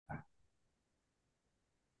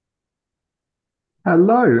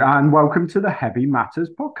Hello and welcome to the Heavy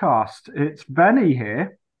Matters podcast. It's Venny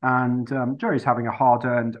here, and Joe's having a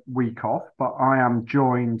hard-earned week off, but I am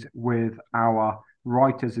joined with our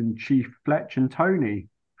writers-in-chief, Fletch and Tony.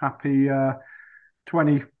 Happy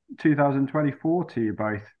 20, 2024 to you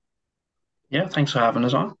both. Yeah, thanks for having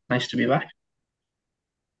us on. Nice to be back.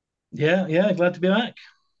 Yeah, glad to be back.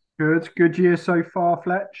 Good year so far,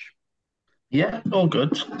 Fletch. Yeah, all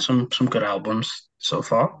good. Some good albums so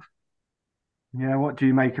far. Yeah, what do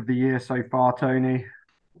you make of the year so far, Tony?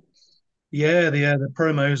 Yeah, the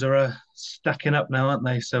promos are stacking up now, aren't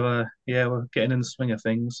they? So yeah, we're getting in the swing of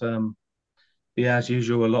things. Yeah, as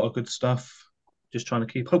usual, a lot of good stuff. Just trying to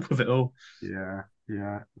keep up with it all. Yeah,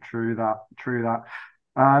 true that.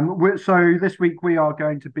 So this week we are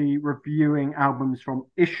going to be reviewing albums from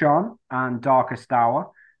Ihsahn and Darkest Hour,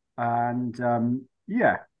 and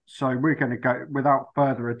yeah, so we're going to go without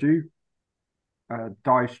further ado,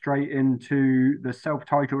 dive straight into the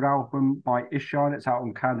self-titled album by Ihsahn. It's out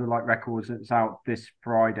on Candlelight Records. It's out this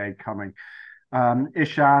Friday coming.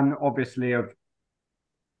 Ihsahn, obviously of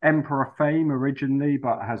Emperor fame originally,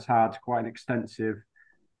 but has had quite an extensive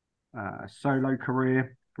solo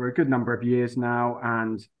career for a good number of years now,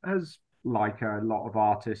 and has, like a lot of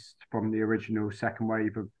artists from the original second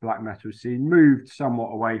wave of black metal scene, moved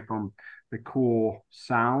somewhat away from the core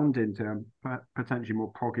sound into potentially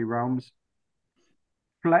more proggy realms.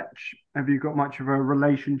 Fletch, have you got much of a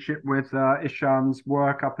relationship with Ihsahn's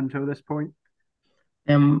work up until this point?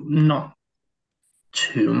 Not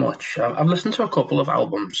too much. I've listened to a couple of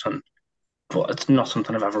albums, but it's not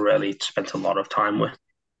something I've ever really spent a lot of time with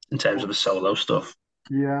in terms of the solo stuff.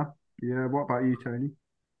 Yeah, yeah. What about you, Tony?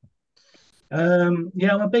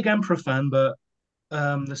 Yeah, I'm a big Emperor fan, but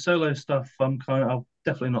the solo stuff, I'm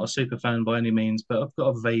definitely not a super fan by any means, but I've got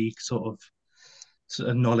a vague sort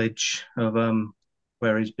of knowledge of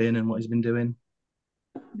where he's been and what he's been doing.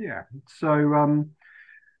 Yeah. So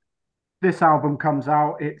this album comes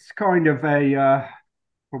out. It's kind of a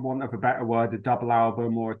for want of a better word, a double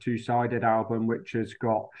album or a two-sided album, which has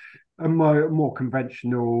got a more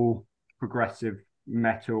conventional progressive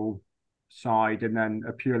metal side and then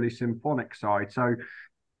a purely symphonic side. So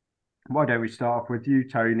why don't we start off with you,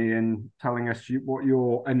 Tony, and telling us what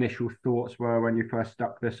your initial thoughts were when you first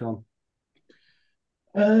stuck this on?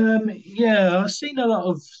 Yeah, I've seen a lot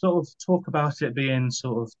of sort of talk about it being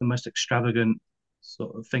sort of the most extravagant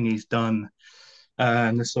sort of thing he's done,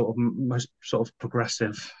 and the sort of most sort of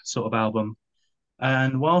progressive sort of album.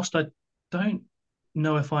 And whilst I don't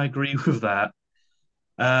know if I agree with that,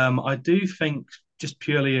 I do think just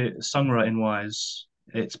purely songwriting wise,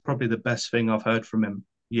 it's probably the best thing I've heard from him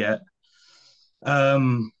yet.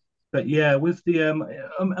 Um, but yeah, with the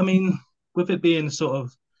I mean, with it being sort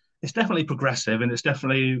of, it's definitely progressive, and it's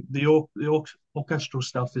definitely the orchestral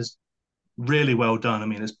stuff is really well done. I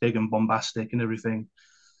mean, it's big and bombastic and everything.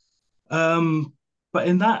 Um, but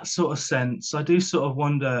in that sort of sense, I do sort of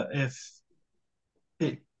wonder if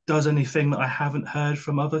it does anything that I haven't heard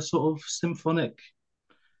from other sort of symphonic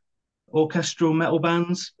orchestral metal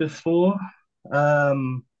bands before.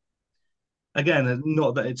 Um, Again,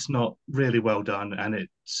 not that it's not really well done and it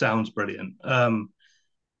sounds brilliant.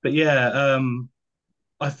 But yeah,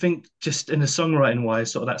 I think just in the songwriting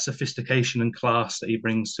wise, sort of that sophistication and class that he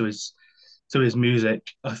brings to his music,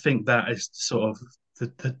 I think that is sort of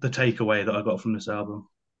the takeaway that I got from this album.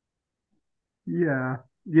 Yeah,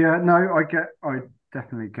 yeah. No, I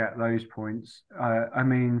definitely get those points. I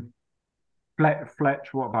mean,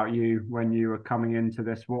 Fletch, what about you when you were coming into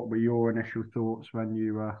this? What were your initial thoughts when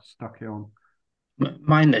you stuck it on?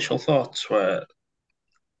 My initial thoughts were,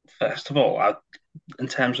 first of all, in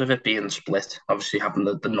terms of it being split, obviously having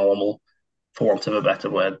the normal, for want of a better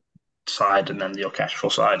word, side and then the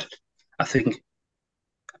orchestral side. I think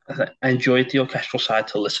I enjoyed the orchestral side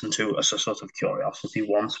to listen to as a sort of curiosity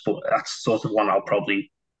once, but that's sort of one I'll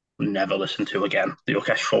probably never listen to again. The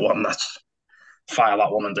orchestral one, that's file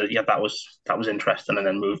that one and yeah, that was interesting, and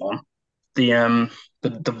then move on.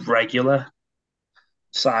 The regular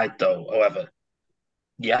side though, however,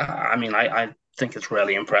 yeah, I mean, I think it's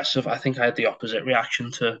really impressive. I think I had the opposite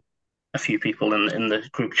reaction to a few people in the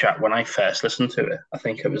group chat when I first listened to it. I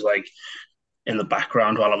think it was like in the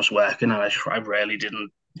background while I was working, and I really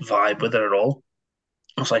didn't vibe with it at all.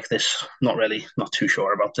 I was like, this, not too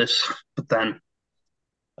sure about this. But then,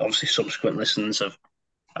 obviously, subsequent listens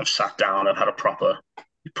I've sat down, I've had a proper,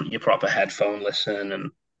 you put your proper headphone listen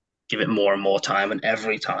and give it more and more time. And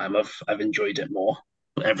every time I've enjoyed it more.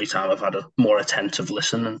 Every time I've had a more attentive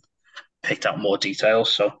listen and picked out more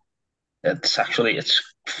details. So it's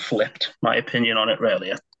flipped my opinion on it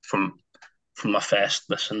really from my first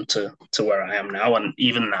listen to where I am now. And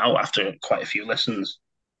even now, after quite a few listens,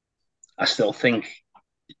 I still think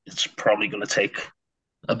it's probably going to take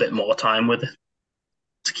a bit more time with it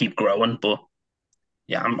to keep growing. But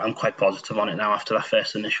yeah, I'm quite positive on it now after that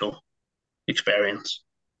first initial experience.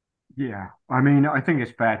 Yeah, I mean, I think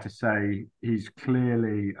it's fair to say he's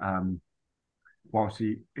clearly, whilst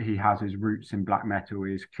he has his roots in black metal,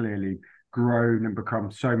 he's clearly grown and become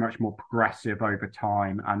so much more progressive over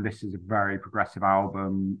time. And this is a very progressive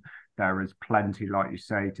album. There is plenty, like you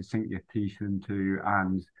say, to sink your teeth into,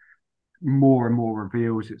 and more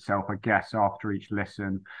reveals itself, I guess, after each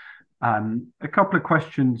listen. A couple of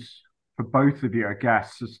questions for both of you, I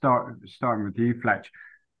guess. So starting with you, Fletch.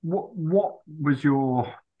 What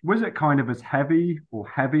was it kind of as heavy or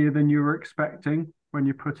heavier than you were expecting when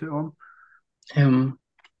you put it on? Um,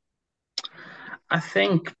 I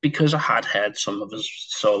think because I had heard some of his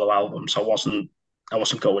solo albums, I wasn't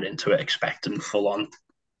going into it expecting full on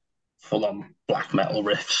black metal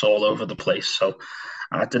riffs all over the place. So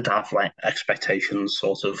I did have like expectations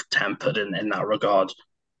sort of tempered in that regard.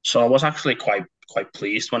 So I was actually quite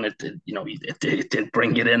pleased when it did, it did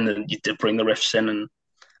bring it in, and you did bring the riffs in. And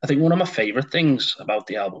I think one of my favorite things about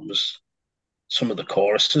the album was some of the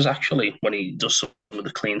choruses, actually, when he does some of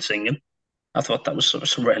the clean singing. I thought that was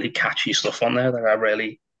some really catchy stuff on there that I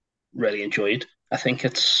really enjoyed. I think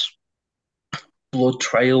it's Blood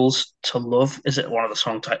Trails to Love. Is it one of the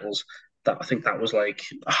song titles? That I think that was like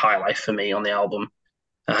a highlight for me on the album.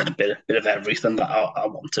 I had a bit of everything that I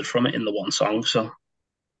wanted from it in the one song. So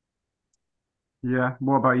Yeah.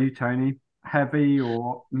 What about you, Tony? Heavy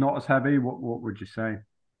or not as heavy? What would you say?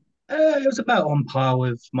 It was about on par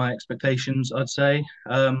with my expectations, I'd say.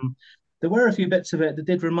 There were a few bits of it that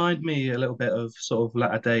did remind me a little bit of sort of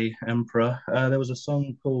latter day Emperor. There was a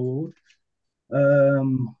song called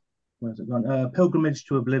where's it gone? Pilgrimage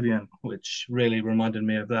to Oblivion, which really reminded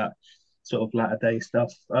me of that sort of latter day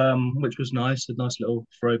stuff, which was nice, a nice little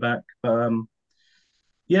throwback. But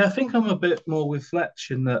yeah, I think I'm a bit more with Fletch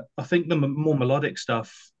in that I think the more melodic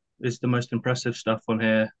stuff is the most impressive stuff on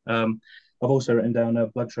here. I've also written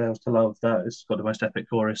down Blood Trails to Love. That has got the most epic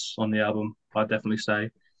chorus on the album, I'd definitely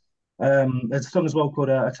say. There's a song as well called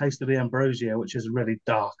A Taste of the Ambrosia, which is really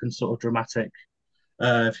dark and sort of dramatic.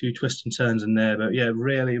 A few twists and turns in there, but yeah,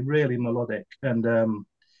 really melodic. And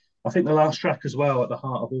I think the last track as well, At the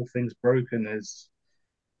Heart of All Things Broken, is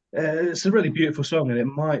it's a really beautiful song, and it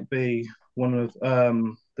might be one of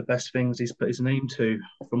the best things he's put his name to,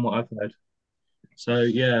 from what I've heard. So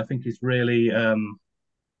yeah, I think he's really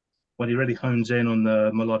when he really hones in on the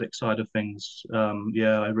melodic side of things.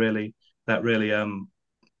 Yeah, I really that really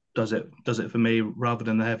does it for me rather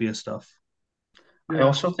than the heavier stuff. I Yeah.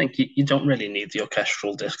 also think you don't really need the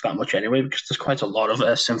orchestral disc that much anyway, because there's quite a lot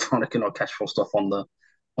of symphonic and orchestral stuff on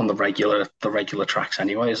the regular tracks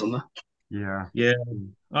anyway, isn't there? Yeah. Yeah,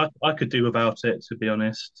 I could do without it, to be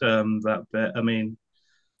honest. That bit. I mean,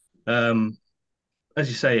 um, as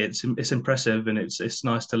you say, it's impressive and it's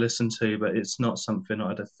nice to listen to, but it's not something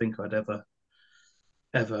I'd think I'd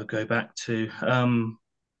ever go back to.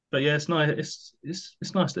 But yeah, it's nice.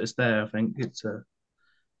 It's nice that it's there. I think it's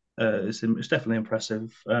definitely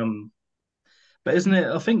impressive. But isn't it?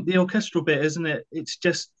 I think the orchestral bit, isn't it? It's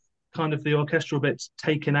just kind of the orchestral bits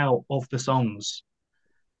taken out of the songs,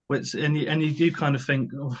 which and you do kind of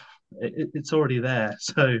think, oh, it's already there.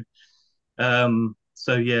 So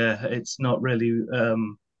yeah, it's not really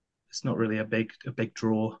a big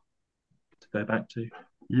draw to go back to.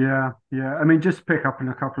 Yeah, yeah. I mean, just to pick up on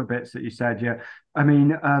a couple of bits that you said. Yeah, I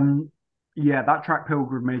mean, yeah, that track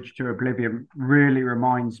 "Pilgrimage to Oblivion" really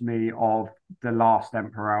reminds me of the last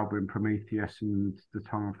Emperor album, Prometheus and the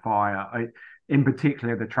Tongue of Fire. In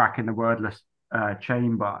particular, the track in the Wordless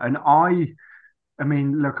Chamber. And I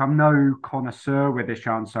mean, look, I'm no connoisseur with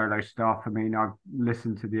Ihsahn solo stuff. I mean, I've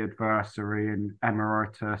listened to the Adversary and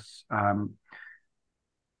Emeritus.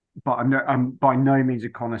 But I'm by no means a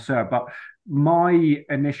connoisseur. But my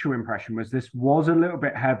initial impression was this was a little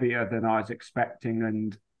bit heavier than I was expecting,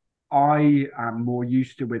 and I am more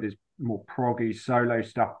used to with his more proggy solo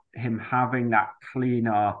stuff, him having that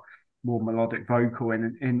cleaner, more melodic vocal,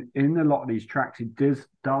 and in a lot of these tracks, he does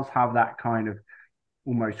have that kind of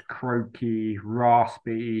almost croaky,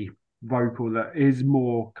 raspy vocal that is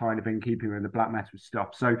more kind of in keeping with the black metal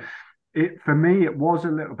stuff. So it for me, it was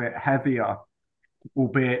a little bit heavier,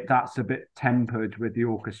 albeit that's a bit tempered with the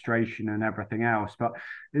orchestration and everything else. But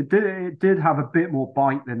it did have a bit more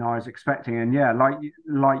bite than I was expecting. And yeah, like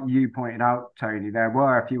you pointed out, Tony, there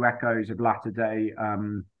were a few echoes of latter day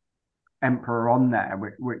Emperor on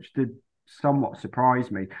there, which did somewhat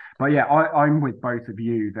surprise me. But yeah, I'm with both of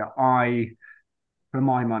you that for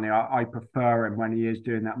my money, I prefer him when he is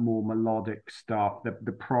doing that more melodic stuff, the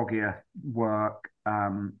proggier work,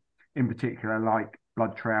 in particular, like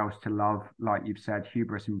Blood Trails to Love, like you've said,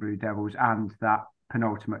 Hubris and Blue Devils, and that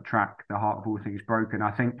penultimate track, The Heart of All Things Broken.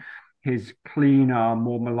 I think his cleaner,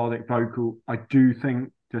 more melodic vocal, I do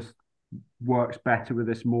think just works better with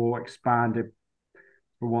this more expanded,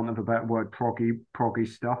 for want of a better word, proggy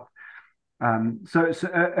stuff. And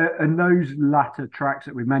those latter tracks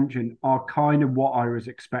that we mentioned are kind of what I was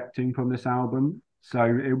expecting from this album. So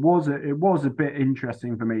it was a bit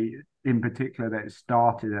interesting for me, in particular, that it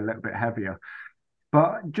started a little bit heavier.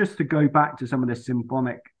 But just to go back to some of the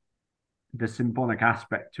symphonic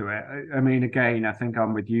aspect to it. I mean, again, I think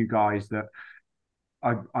I'm with you guys that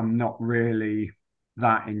I'm not really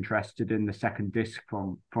that interested in the second disc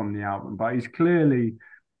from the album, but he's clearly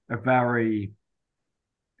a very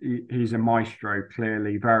he's a maestro,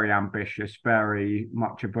 clearly very ambitious, very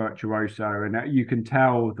much a virtuoso, and you can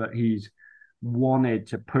tell that he's wanted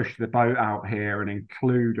to push the boat out here and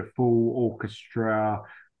include a full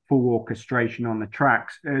orchestration on the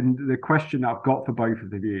tracks. And the question I've got for both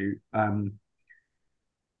of you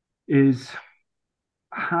is,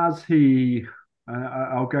 has he?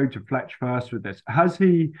 I'll go to Fletch first with this. Has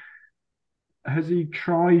he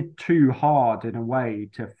tried too hard in a way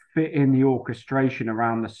to fit in the orchestration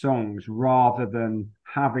around the songs rather than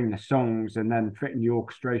having the songs and then fitting the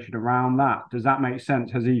orchestration around that? Does that make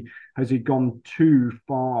sense? Has he gone too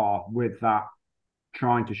far with that,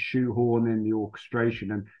 trying to shoehorn in the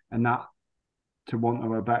orchestration and that, to want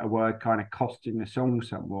of a better word, kind of costing the song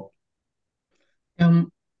somewhat? I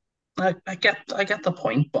get the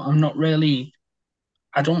point, but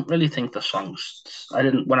I don't really think the songs. I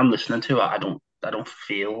didn't when I'm listening to it. I don't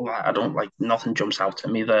feel. I don't like nothing jumps out to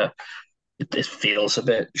me there. It feels a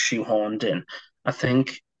bit shoehorned in. I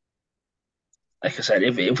think, like I said,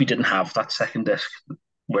 if we didn't have that second disc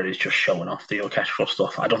where he's just showing off the orchestral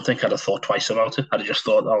stuff, I don't think I'd have thought twice about it. I'd have just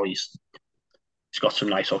thought, oh, he's got some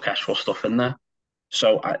nice orchestral stuff in there.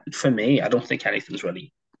 So for me, I don't think anything's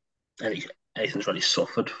really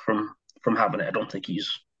suffered from having it. I don't think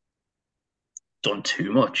he's done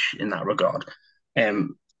too much in that regard.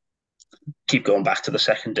 Um, Keep going back to the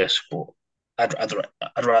second disc, but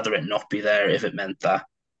I'd rather it not be there if it meant that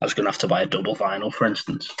I was going to have to buy a double vinyl, for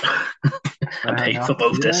instance, and pay for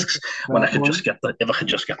both discs when I could just get if I could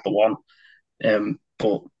just get the one.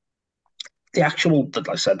 But the actual, like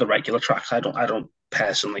I said, the regular tracks, I don't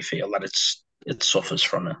personally feel that it suffers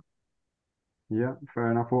from it. Yeah,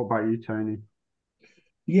 fair enough. What about you, Tony?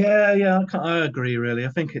 Yeah, I agree. Really, I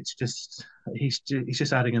think it's just he's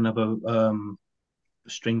just adding another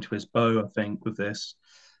string to his bow, I think, with this.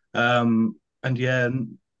 And yeah,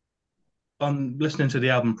 on listening to the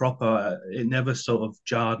album proper, it never sort of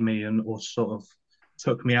jarred me or sort of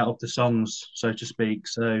took me out of the songs, so to speak.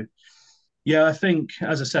 So yeah, I think,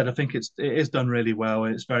 as I said, I think it is done really well.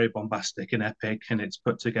 It's very bombastic and epic, and it's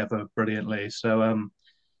put together brilliantly. So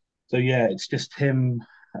yeah, it's just him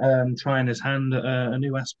trying his hand at a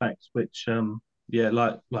new aspect, which yeah,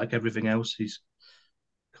 like everything else he's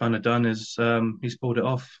kind of done is he's pulled it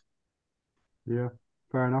off. Yeah,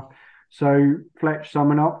 fair enough. So, Fletch,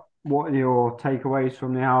 summing up, what are your takeaways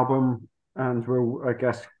from the album? And we'll, I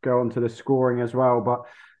guess, go on to the scoring as well. But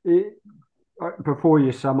before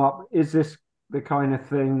you sum up, is this the kind of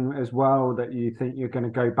thing as well that you think you're going to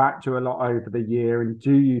go back to a lot over the year? And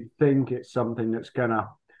do you think it's something that's going to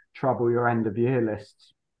trouble your end of year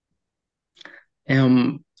lists?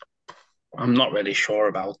 Um, I'm not really sure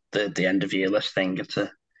about the end of year list thing.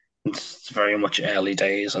 It's very much early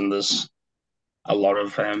days, and there's a lot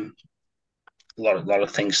of lot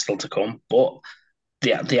of things still to come. But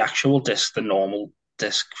the actual disc, the normal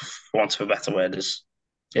disc, for want of a better word, is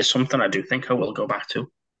something I do think I will go back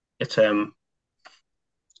to. It's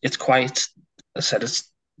it's quite. I said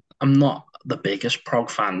it's. I'm not the biggest prog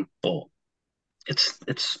fan, but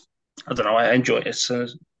it's. I don't know. I enjoy it.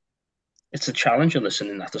 It's a challenge in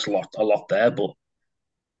listening. That there's a lot there, but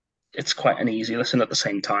it's quite an easy listen at the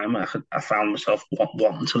same time. I found myself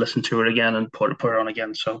wanting to listen to it again and put it on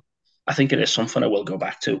again. So I think it is something I will go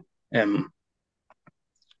back to. Um,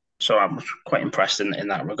 so I'm quite impressed in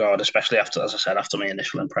that regard, especially after, as I said, after my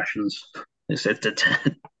initial impressions, it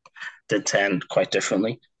did turn quite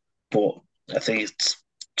differently. But I think it's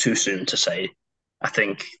too soon to say. I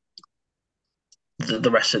think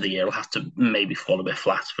the rest of the year will have to maybe fall a bit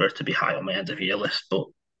flat for it to be high on my end of year list. But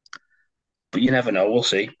you never know. We'll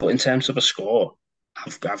see. But in terms of a score,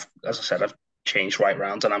 I've as I said, I've changed right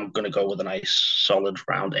round, and I'm going to go with a nice solid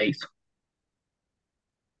round 8.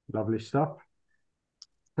 Lovely stuff.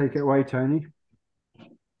 Take it away, Tony.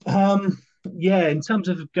 Yeah, in terms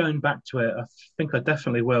of going back to it, I think I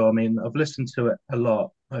definitely will. I mean, I've listened to it a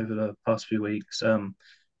lot over the past few weeks, and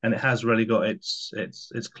it has really got its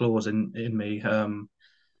claws in me.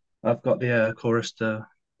 I've got the chorus to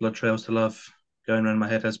 "Blood Trails to Love" going around my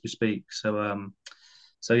head as we speak. So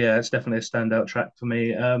yeah, it's definitely a standout track for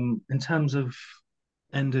me. In terms of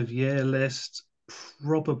end of year list,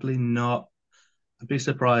 probably not. I'd be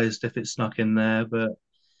surprised if it snuck in there, but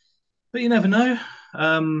you never know.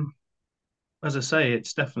 Um, as I say,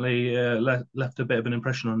 it's definitely left a bit of an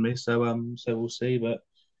impression on me. So we'll see. But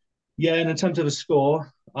yeah, and in terms of a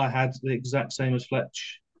score, I had the exact same as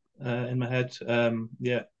Fletch in my head.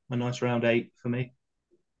 Yeah, a nice round 8 for me.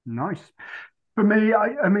 Nice. For me,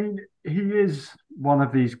 I mean, he is one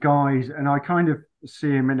of these guys, and I kind of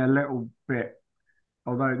see him in a little bit,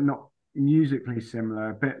 although not musically similar,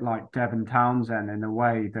 a bit like Devin Townsend in a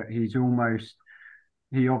way that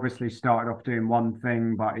he obviously started off doing one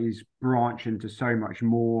thing, but he's branched into so much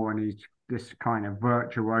more, and he's this kind of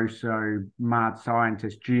virtuoso, mad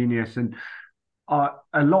scientist genius. And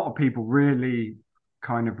a lot of people really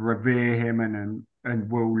kind of revere him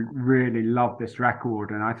and will really love this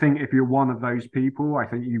record. And I think if you're one of those people, I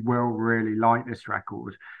think you will really like this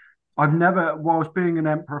record. I've never, whilst being an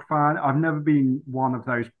Emperor fan, I've never been one of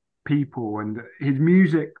those people. And his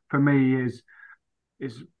music for me is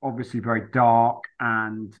obviously very dark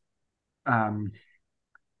and um,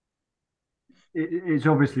 it's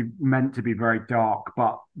obviously meant to be very dark,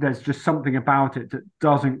 but there's just something about it that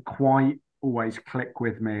doesn't quite always click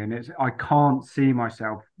with me. And I can't see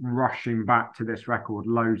myself rushing back to this record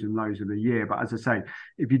loads and loads of the year. But as I say,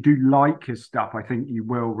 if you do like his stuff, I think you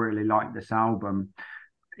will really like this album.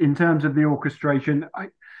 In terms of the orchestration,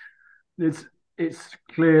 it's it's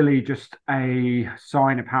clearly just a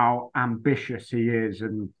sign of how ambitious he is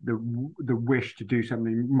and the wish to do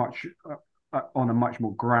something much on a much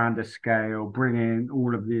more grander scale, bring in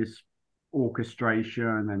all of this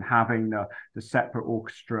orchestration and having the separate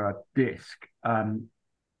orchestra disc.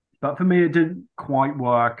 But for me, it didn't quite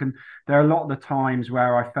work. And there are a lot of the times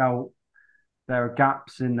where I felt there are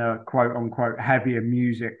gaps in the quote unquote heavier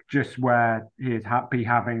music, just where he'd be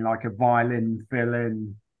having like a violin fill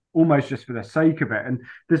in almost just for the sake of it. And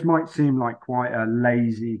this might seem like quite a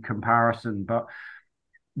lazy comparison, but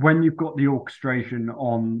when you've got the orchestration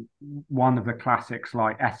on one of the classics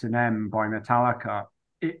like S&M by Metallica,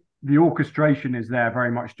 the orchestration is there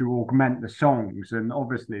very much to augment the songs, and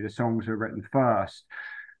obviously the songs are written first.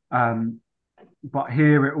 Um, but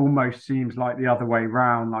here it almost seems like the other way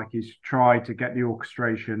round, like he's tried to get the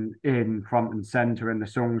orchestration in front and center, and the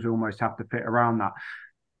songs almost have to fit around that.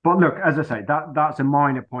 But look, as I say, that's a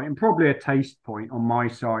minor point and probably a taste point on my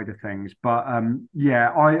side of things. But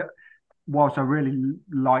yeah, whilst I really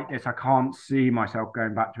like this, I can't see myself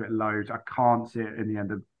going back to it loads. I can't see it in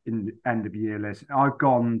the end of year list. I've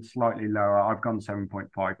gone slightly lower. I've gone 7.5,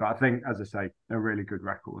 but I think, as I say, a really good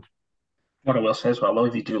record. What I will say as well, though,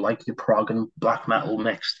 if you do like your prog and black metal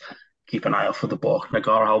mixed, keep an eye out for the Bork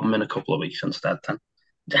Nagar album in a couple of weeks instead. Then.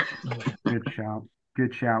 Good shout.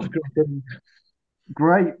 Good shout.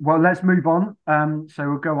 Great. Well, let's move on. So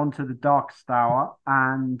we'll go on to the Darkest Hour,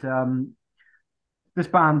 and this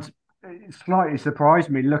band slightly surprised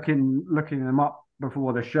me looking them up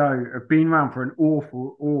before the show. Have been around for an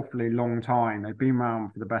awfully long time. They've been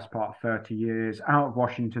around for the best part of 30 years, out of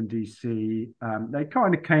Washington, DC. They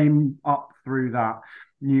kind of came up through that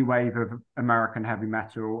new wave of American heavy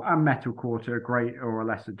metal and metalcore to a greater or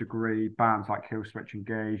lesser degree. Bands like Killswitch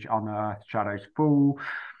Engage, Unearth, Shadows Fall.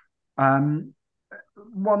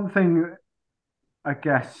 One thing, I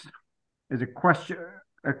guess, is a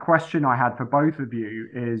question I had for both of you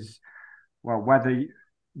is, well, whether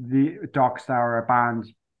the Darkest Hour are a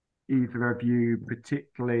band either of you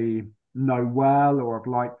particularly know well or have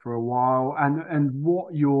liked for a while, and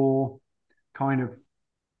what your kind of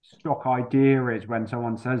stock idea is when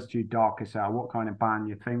someone says to you Darkest Hour, what kind of band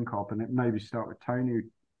you think of, and it maybe start with Tony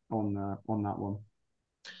on that one.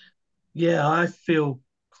 Yeah, I feel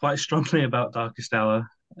quite strongly about Darkest Hour.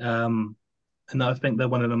 Um, and I think they're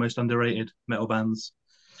one of the most underrated metal bands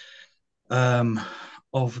um,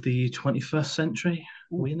 of the 21st century.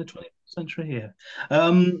 Are we in the 21st century?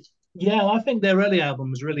 Yeah. Yeah, I think their early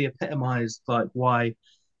albums really epitomized like why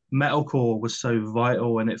metalcore was so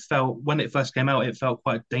vital, and it felt when it first came out, it felt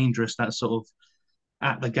quite dangerous. That sort of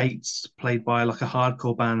at the gates, played by like a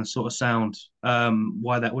hardcore band sort of sound.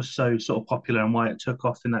 Why that was so sort of popular and why it took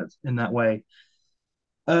off in that way.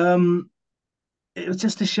 Um, it was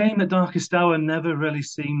just a shame that Darkest Hour never really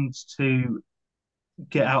seemed to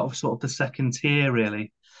get out of sort of the second tier,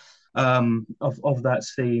 really, of that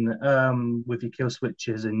scene with your kill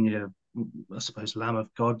switches and your I suppose Lamb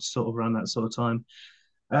of God sort of around that sort of time.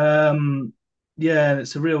 Um, yeah,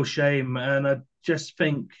 it's a real shame, and I just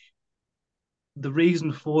think the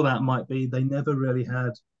reason for that might be they never really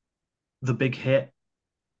had the big hit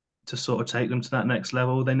to sort of take them to that next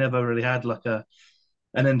level. They never really had like a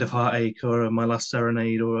an End of Heartache or a My Last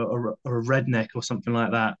Serenade or a Redneck or something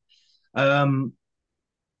like that. Um,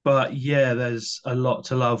 but yeah, there's a lot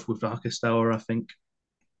to love with Darkest Hour, I think.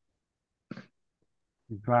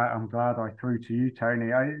 I'm glad I threw to you,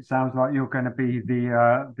 Tony. It sounds like you're going to be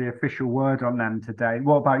the official word on them today.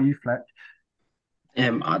 What about you, Fletch?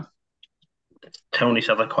 I, Tony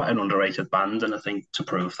said they're quite an underrated band, and I think to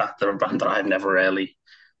prove that they're a band that I've never really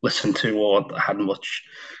listened to or had much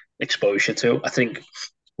exposure to. I think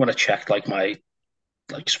when I checked like my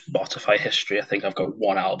like Spotify history, I think I've got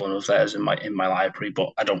one album of theirs in my library, but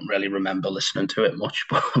I don't really remember listening to it much.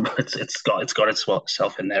 But it's got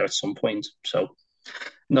itself in there at some point. So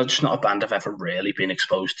no, just not a band I've ever really been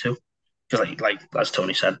exposed to. Because like as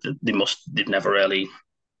Tony said, they've never really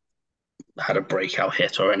had a breakout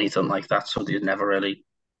hit or anything like that. So they've never really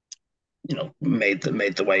made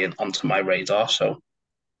the way onto my radar. So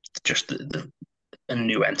just a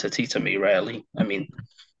new entity to me, really. I mean,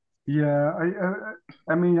 Yeah,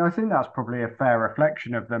 I mean, I think that's probably a fair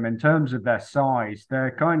reflection of them in terms of their size.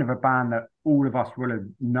 They're kind of a band that all of us will have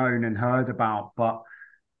known and heard about, but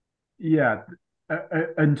yeah,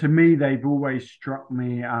 and to me, they've always struck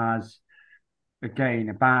me as again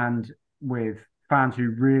a band with fans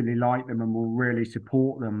who really like them and will really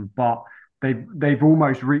support them, but they've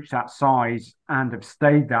almost reached that size and have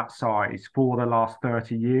stayed that size for the last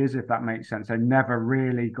 30 years, if that makes sense. They've never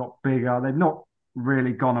really got bigger. They've not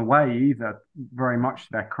really gone away either, very much to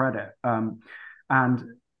their credit. And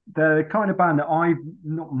they're the kind of band that I've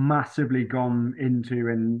not massively gone into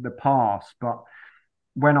in the past, but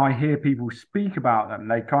when I hear people speak about them,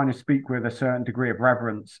 they kind of speak with a certain degree of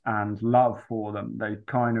reverence and love for them. They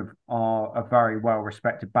kind of are a very well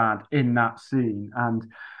respected band in that scene. And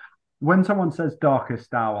when someone says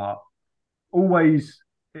Darkest Hour, always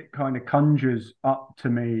it kind of conjures up to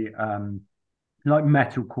me like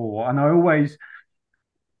metalcore. And I always,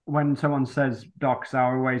 when someone says Darkest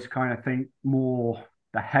Hour, I always kind of think more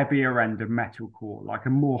the heavier end of metalcore, like a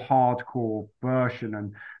more hardcore version,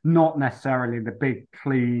 and not necessarily the big,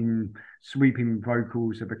 clean, sweeping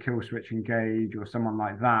vocals of a Killswitch Engage or someone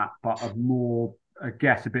like that, but a more, I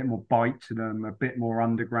guess, a bit more bite to them, a bit more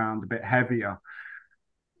underground, a bit heavier.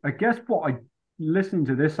 I guess what I listening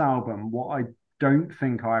to this album, what I don't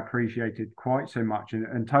think I appreciated quite so much,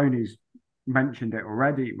 and Tony's mentioned it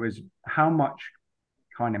already, was how much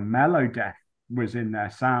kind of Melodeath was in their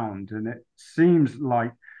sound. And it seems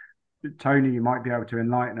like, Tony, you might be able to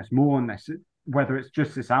enlighten us more on this, whether it's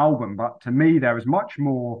just this album, but to me, there was much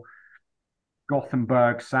more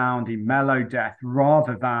Gothenburg soundy Melodeath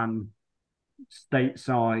rather than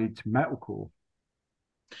stateside metalcore.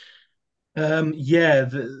 Yeah,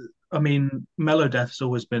 I mean, Melodeath's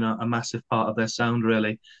always been a massive part of their sound,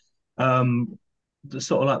 really. The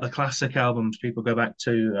sort of like the classic albums people go back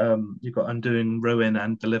to. You've got Undoing Ruin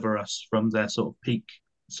and Deliver Us from their sort of peak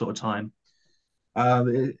sort of time.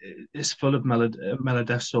 It's full of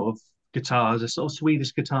Melodeath sort of guitars, it's sort of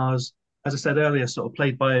Swedish guitars, as I said earlier, sort of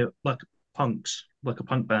played by like punks, like a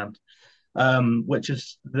punk band, which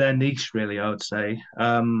is their niche, really, I would say.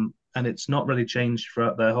 And it's not really changed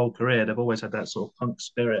throughout their whole career. They've always had that sort of punk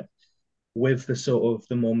spirit with the sort of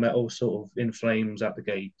the more metal sort of In Flames at the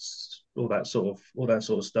Gates, all that sort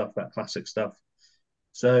of stuff, that classic stuff.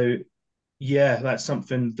 So yeah, that's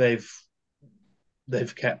something they've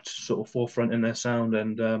kept sort of forefront in their sound,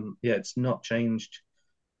 and yeah, it's not changed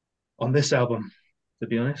on this album, to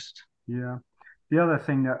be honest. Yeah. The other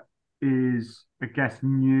thing that is, I guess,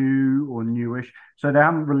 new or newish. So they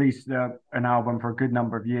haven't released an album for a good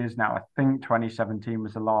number of years now. I think 2017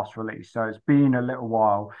 was the last release. So it's been a little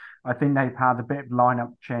while. I think they've had a bit of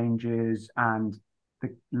lineup changes, and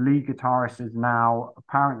the lead guitarist is now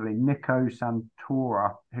apparently Nico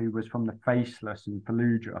Santora, who was from the Faceless and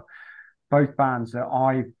Fallujah, both bands that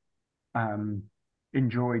I've um,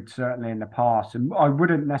 enjoyed certainly in the past, and I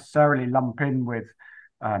wouldn't necessarily lump in with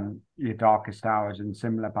your Darkest Hours and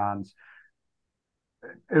similar bands.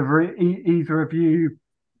 Have either of you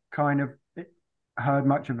kind of heard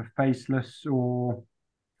much of a Faceless or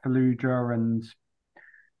Fallujah, and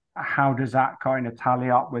how does that kind of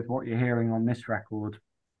tally up with what you're hearing on this record?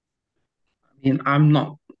 I mean, I'm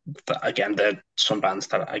not. Again, there are some bands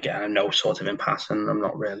that again I know sort of in passing. I'm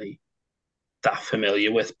not really that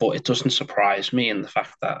familiar with, but it doesn't surprise me in the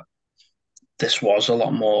fact that this was a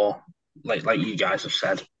lot more like you guys have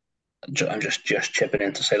said. I'm just chipping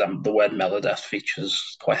in to say that the word Melodeath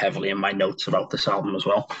features quite heavily in my notes about this album as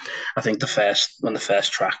well. I think when the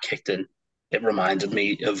first track kicked in, it reminded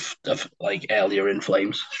me of like earlier In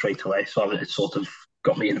Flames straight away. So it sort of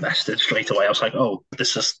got me invested straight away. I was like, oh,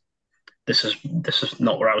 this is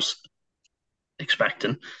not what I was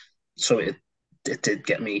expecting. So it did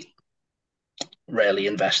get me really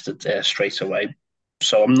invested straight away.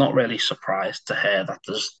 So I'm not really surprised to hear that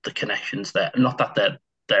there's the connections there. Not that they're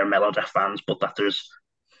Melodeath fans, but that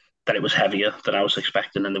it was heavier than I was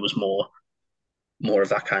expecting, and there was more of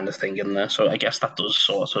that kind of thing in there. So I guess that does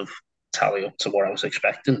sort of tally up to what I was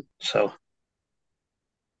expecting. So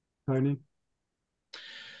Tony?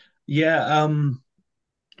 Yeah,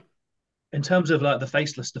 in terms of like the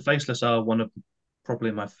Faceless are one of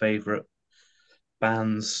probably my favorite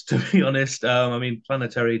bands, to be honest. I mean,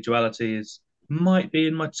 Planetary Duality is might be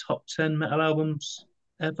in my top 10 metal albums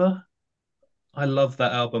ever. I love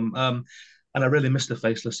that album. And I really miss the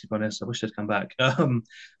Faceless, to be honest. I wish they'd come back.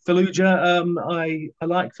 Fallujah, I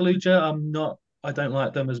like Fallujah. I don't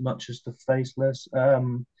like them as much as the Faceless.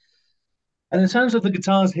 And in terms of the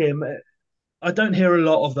guitars here, I don't hear a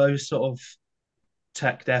lot of those sort of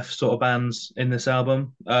tech death sort of bands in this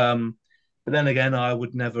album. But then again, I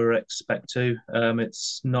would never expect to.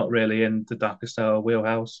 It's not really in the Darkest Hour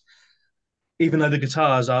wheelhouse, even though the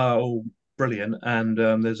guitars are all brilliant and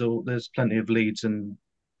there's plenty of leads and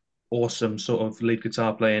awesome sort of lead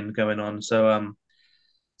guitar playing going on. So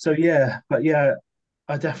yeah, but yeah,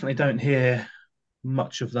 I definitely don't hear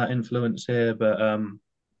much of that influence here. But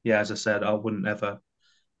yeah, as I said, I wouldn't ever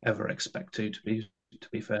expect to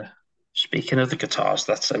be fair. speaking of the guitars,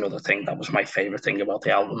 that's another thing that was my favorite thing about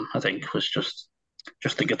the album. I think was just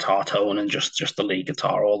the guitar tone and just the lead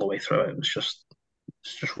guitar all the way through. It's just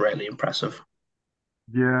really impressive.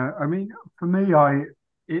 Yeah, I mean, for me,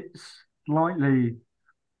 it's slightly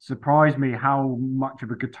surprised me how much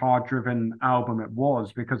of a guitar-driven album it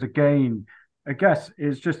was because again, I guess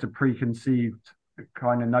it's just a preconceived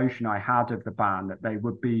kind of notion I had of the band that they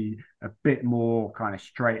would be a bit more kind of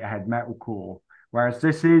straight ahead metalcore, whereas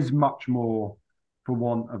this is much more, for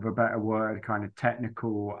want of a better word, kind of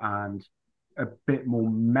technical and a bit more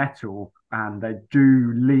metal, and they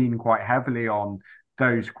do lean quite heavily on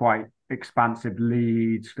those quite expansive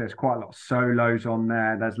leads. There's quite a lot of solos on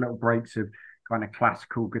there. There's little breaks of kind of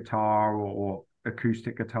classical guitar or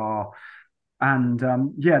acoustic guitar. And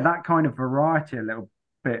yeah, that kind of variety a little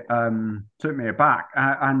bit took me aback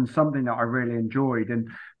and something that I really enjoyed. And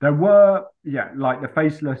there were, yeah, like the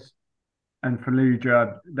Faceless and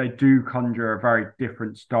Fallujah, they do conjure a very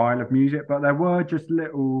different style of music, but there were just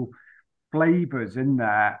little flavors in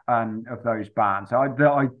there of those bands. I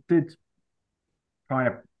did kind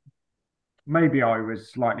of maybe I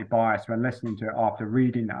was slightly biased when listening to it after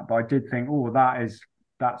reading that, but I did think, oh,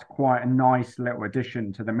 that's quite a nice little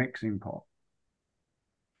addition to the mixing pot.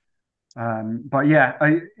 But yeah,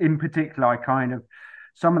 in particular, I kind of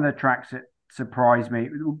some of the tracks that surprised me.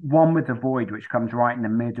 One with the Void, which comes right in the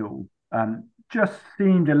middle, just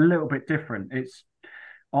seemed a little bit different. It's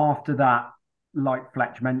after that, like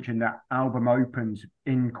Fletch mentioned, that album opens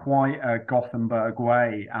in quite a Gothenburg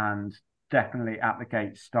way and definitely at the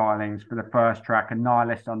gate stylings for the first track and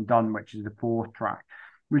Nihilist Undone, which is the fourth track,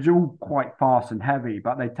 which are all quite fast and heavy,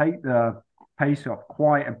 but they take the pace off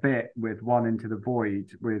quite a bit with One Into the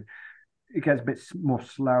Void. With it gets a bit more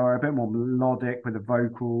slower, a bit more melodic with the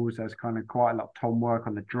vocals. There's kind of quite a lot of tom work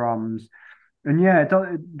on the drums. And yeah,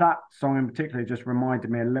 that song in particular just reminded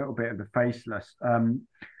me a little bit of the Faceless.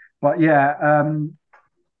 But yeah,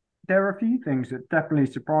 there are a few things that definitely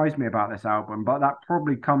surprised me about this album, but that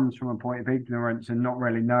probably comes from a point of ignorance and not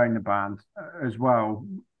really knowing the band as well.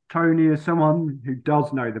 Tony, as someone who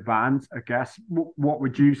does know the band, I guess, what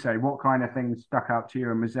would you say? What kind of things stuck out to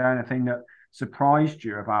you? And was there anything that surprised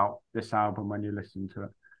you about this album when you listened to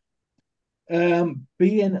it?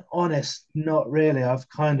 Being honest, not really.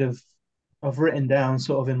 I've written down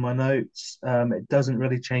sort of in my notes. It doesn't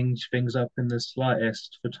really change things up in the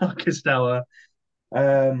slightest for Darkest Hour.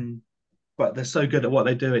 Um, but they're so good at what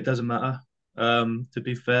they do, it doesn't matter. To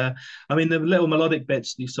be fair, I mean the little melodic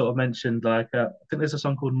bits you sort of mentioned, like I think there's a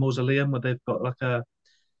song called Mausoleum where they've got like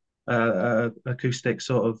a acoustic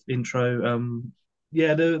sort of intro.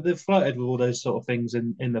 Yeah, they've flirted with all those sort of things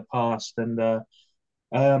in the past, and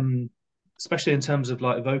um, especially in terms of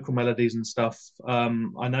like vocal melodies and stuff. I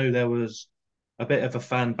know there was a bit of a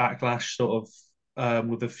fan backlash, sort of,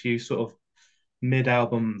 with a few sort of mid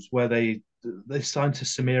albums where they signed to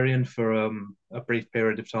Sumerian for a brief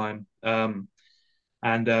period of time,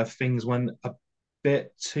 and things went a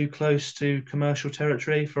bit too close to commercial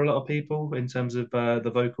territory for a lot of people in terms of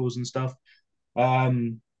the vocals and stuff.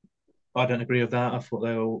 Um, I don't agree with that. I thought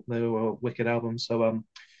they were wicked albums. So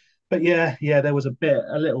but yeah, there was a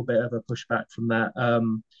little bit of a pushback from that.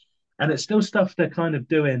 And it's still stuff they're kind of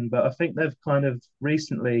doing, but I think they've kind of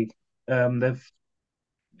recently um, they've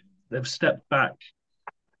they've stepped back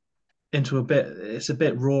into a bit. It's a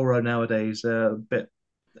bit rawer nowadays. A bit.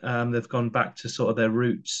 They've gone back to sort of their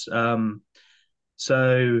roots.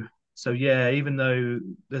 So so yeah, even though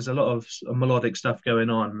there's a lot of melodic stuff going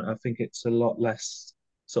on, I think it's a lot less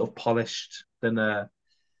sort of polished than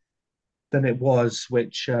it was,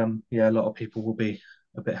 which yeah, a lot of people will be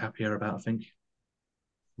a bit happier about, I think.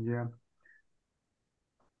 Yeah.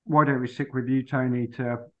 Why don't we stick with you, Tony,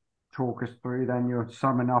 to talk us through then your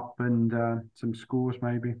summing up and some scores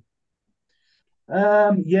maybe?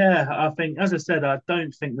 Yeah, I think, as I said, I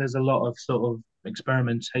don't think there's a lot of sort of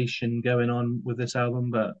experimentation going on with this album,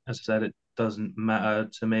 but as I said, it doesn't matter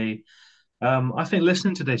to me. I think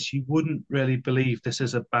listening to this, you wouldn't really believe this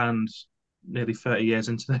is a band nearly 30 years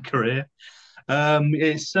into their career.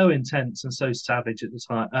 It's so intense and so savage at the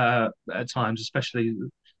time, at times, especially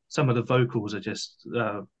some of the vocals are just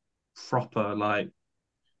proper like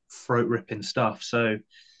throat ripping stuff. So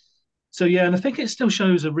yeah, and I think it still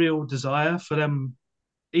shows a real desire for them,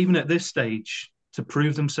 even at this stage, to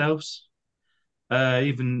prove themselves,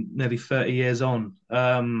 even nearly 30 years on,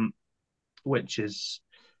 which is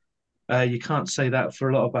you can't say that for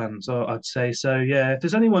a lot of bands, I'd say. So yeah, if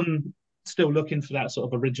there's anyone still looking for that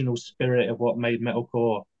sort of original spirit of what made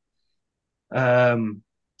metalcore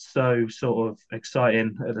so sort of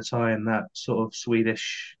exciting at the time, that sort of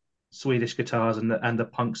Swedish guitars and the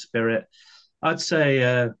punk spirit, I'd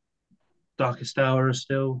say Darkest Hour is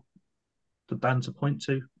still the band to point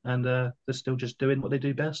to, and they're still just doing what they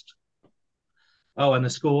do best. Oh, and the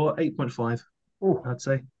score 8.5, Oh, I'd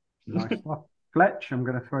say. nice stuff. Fletch, I'm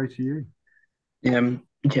going to throw to you.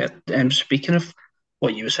 Yeah. Speaking of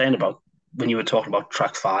what you were saying about when you were talking about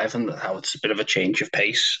track five and how it's a bit of a change of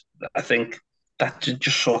pace, I think that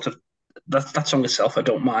just sort of that song itself I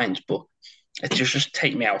don't mind, but it just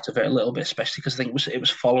take me out of it a little bit, especially because I think it was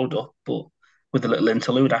followed up, but with a little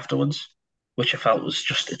interlude afterwards, which I felt was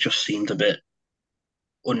just it just seemed a bit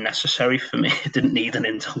unnecessary for me. It didn't need an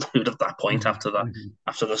interlude at that point after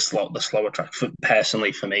the slower track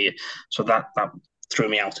personally for me. So that threw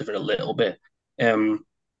me out of it a little bit. Um,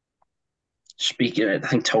 Speaking, I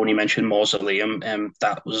think Tony mentioned Mausoleum.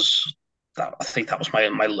 That I think that was my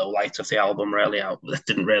low light of the album. Really, it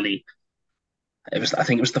didn't really. It was I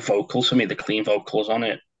think it was the vocals for me, the clean vocals on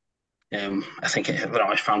it.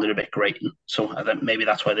 I found it a bit grating. So I think maybe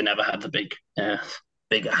that's why they never had the big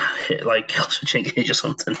hit like Killswitch Engage or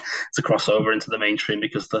something to cross over into the mainstream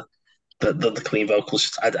because the clean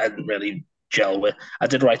vocals I didn't really gel with. I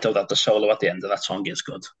did write though that the solo at the end of that song is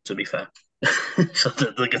good. To be fair, so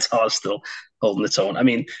the guitar is still holding its own. I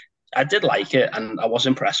mean, I did like it and I was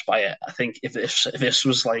impressed by it. I think if this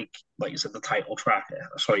was like you said the title track,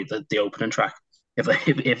 sorry the opening track.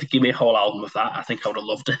 If give me a whole album of that, I think I would have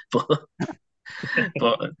loved it.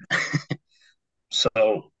 But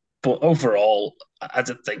so but overall, I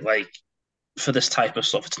did think like for this type of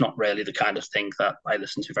stuff, it's not really the kind of thing that I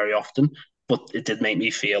listen to very often. But it did make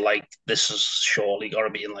me feel like this has surely got to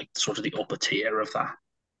be in like sort of the upper tier of that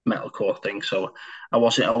metalcore thing. So I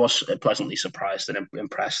was pleasantly surprised and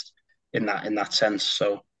impressed in that sense.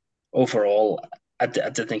 So overall, I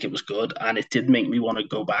did think it was good, and it did make me want to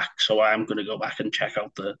go back. So I am going to go back and check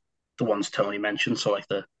out the ones Tony mentioned. So like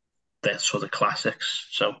the sort of classics.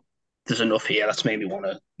 So there's enough here that's made me want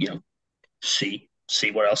to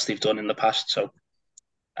see what else they've done in the past. So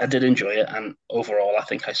I did enjoy it, and overall, I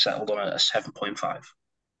think I settled on a 7.5.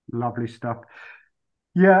 Lovely stuff.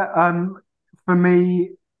 Yeah, for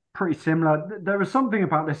me, pretty similar. There was something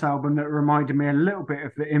about this album that reminded me a little bit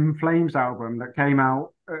of the In Flames album that came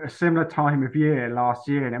out at a similar time of year last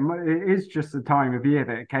year. And it is just the time of year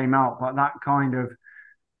that it came out, but that kind of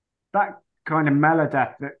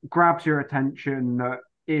Melodeath that grabs your attention, that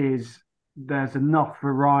is there's enough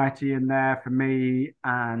variety in there for me,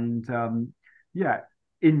 and yeah,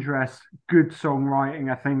 interest, good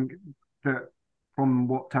songwriting. I think that from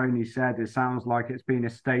what Tony said, it sounds like it's been a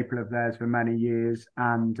staple of theirs for many years.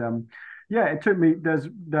 And yeah, it took me.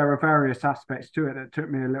 There are various aspects to it that took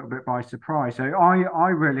me a little bit by surprise. So I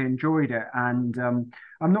really enjoyed it, and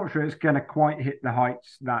I'm not sure it's going to quite hit the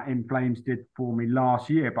heights that In Flames did for me last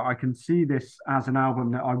year, but I can see this as an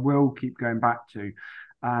album that I will keep going back to.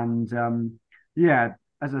 And yeah,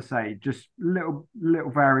 as I say, just little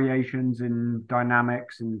variations in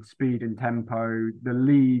dynamics and speed and tempo, the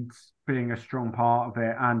leads being a strong part of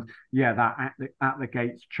it, and yeah, that at the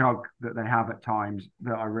gates chug that they have at times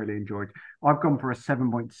that I really enjoyed. I've gone for a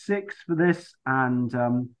 7.6 for this, and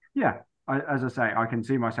yeah, as I say, I can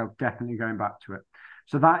see myself definitely going back to it.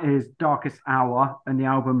 So that is Darkest Hour, and the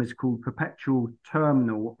album is called Perpetual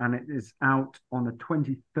Terminal, and it is out on the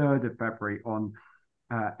 23rd of February on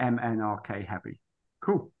MNRK Heavy.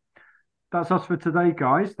 Cool. That's us for today,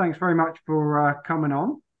 guys. Thanks very much for coming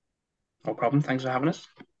on. No problem. Thanks for having us.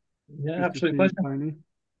 Yeah, absolute Cheers, pleasure. Tony.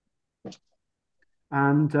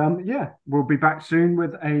 And yeah, we'll be back soon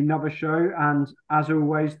with another show. And as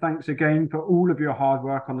always, thanks again for all of your hard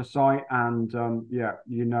work on the site. And yeah,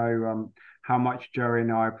 how much Joey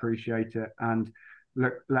and I appreciate it. And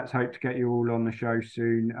look, let's hope to get you all on the show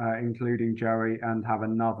soon, including Joey, and have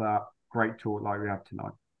another great talk like we have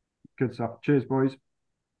tonight. Good stuff. Cheers, boys.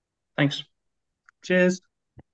 Thanks. Cheers.